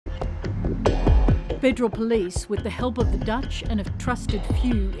Federal police, with the help of the Dutch and a trusted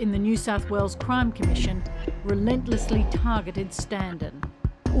few in the New South Wales Crime Commission, relentlessly targeted Standen,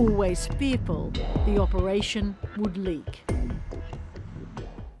 always fearful the operation would leak.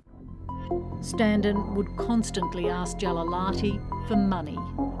 Standen would constantly ask Jalalaty for money.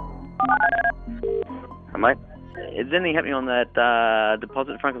 Hey, mate, is anything happening on that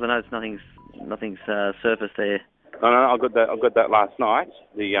deposit front? Because I know nothing's surfaced there. No, I got that last night.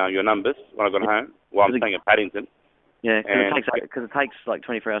 Your numbers when I got home. Well, I'm staying at Paddington. Yeah, because it takes like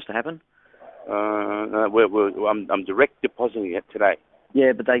 24 hours to happen. I'm direct depositing it today.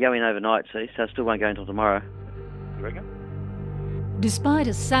 Yeah, but they go in overnight, see, so it still won't go until tomorrow. You reckon? Despite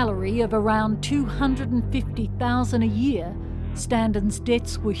a salary of around $250,000 a year, Standen's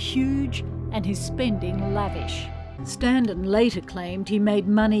debts were huge and his spending lavish. Standen later claimed he made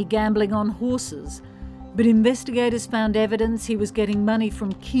money gambling on horses, but investigators found evidence he was getting money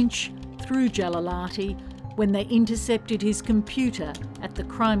from Kinch through Jalalaty when they intercepted his computer at the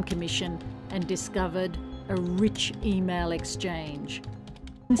Crime Commission and discovered a rich email exchange.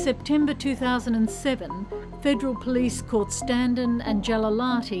 In September 2007, Federal Police caught Standen and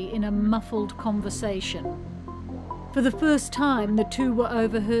Jalalaty in a muffled conversation. For the first time, the two were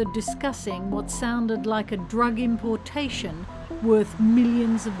overheard discussing what sounded like a drug importation worth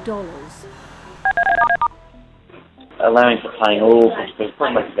millions of dollars. Allowing for paying all, it's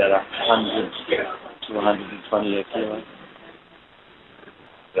probably about 100 to 120 a kilo.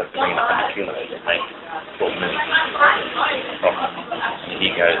 That's bringing 100 kilos to take 12 minutes. And he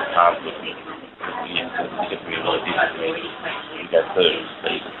goes, look, you get me a lot of this, you go first.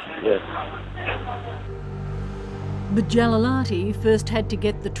 Yeah. But Jalalaty first had to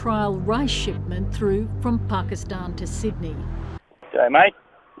get the trial rice shipment through from Pakistan to Sydney. G'day, mate.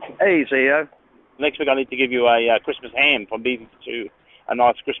 Hey, CEO. Next week I need to give you a Christmas ham from beef to a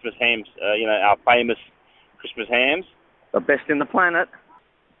nice Christmas hams, our famous Christmas hams. The best in the planet.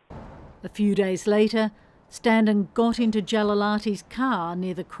 A few days later, Standen got into Jalalaty's car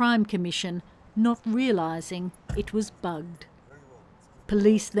near the Crime Commission, not realising it was bugged.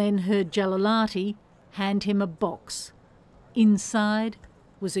 Police then heard Jalalaty hand him a box. Inside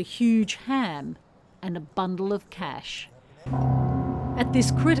was a huge ham and a bundle of cash. At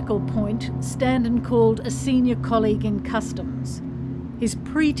this critical point, Standen called a senior colleague in customs. His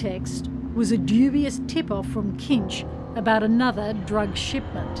pretext was a dubious tip-off from Kinch about another drug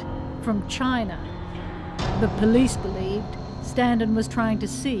shipment from China. But police believed Standen was trying to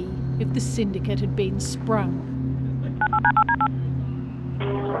see if the syndicate had been sprung.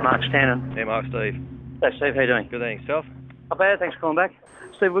 Mark Standen. Hey, Mark, Steve. Hey, Steve, how you doing? Good, thanks. Yourself? Not bad, thanks for calling back.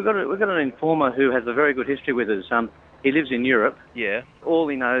 Steve, we've got an informer who has a very good history with us. He lives in Europe. Yeah. All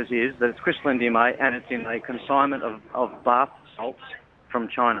he knows is that it's crystalline DMA and it's in a consignment of bath salts from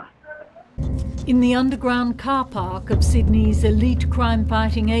China. In the underground car park of Sydney's elite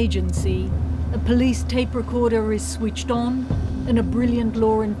crime-fighting agency, a police tape recorder is switched on and a brilliant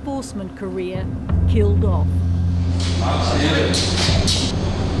law enforcement career killed off. Mark Standen.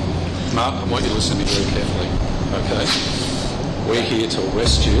 Mark, I want you to listen to me very carefully, okay? We're here to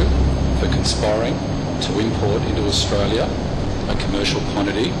arrest you for conspiring to import into Australia a commercial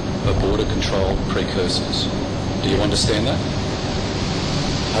quantity of border control precursors. Do you understand that?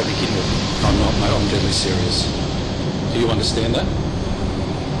 I'll be kidding with you. I'm not, mate, I'm deadly serious. Do you understand that?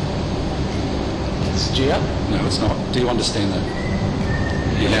 It's Gia? No, it's not. Do you understand that?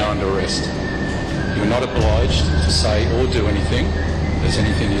 You're now under arrest. You're not obliged to say or do anything. There's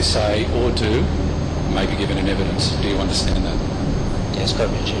anything you say or do may be given in evidence. Do you understand that? Yeah, it's got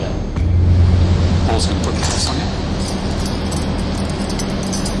to be Gia. Paul's going to put this on you.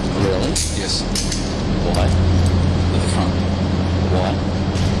 Really? Yes. Why? At the front. Why?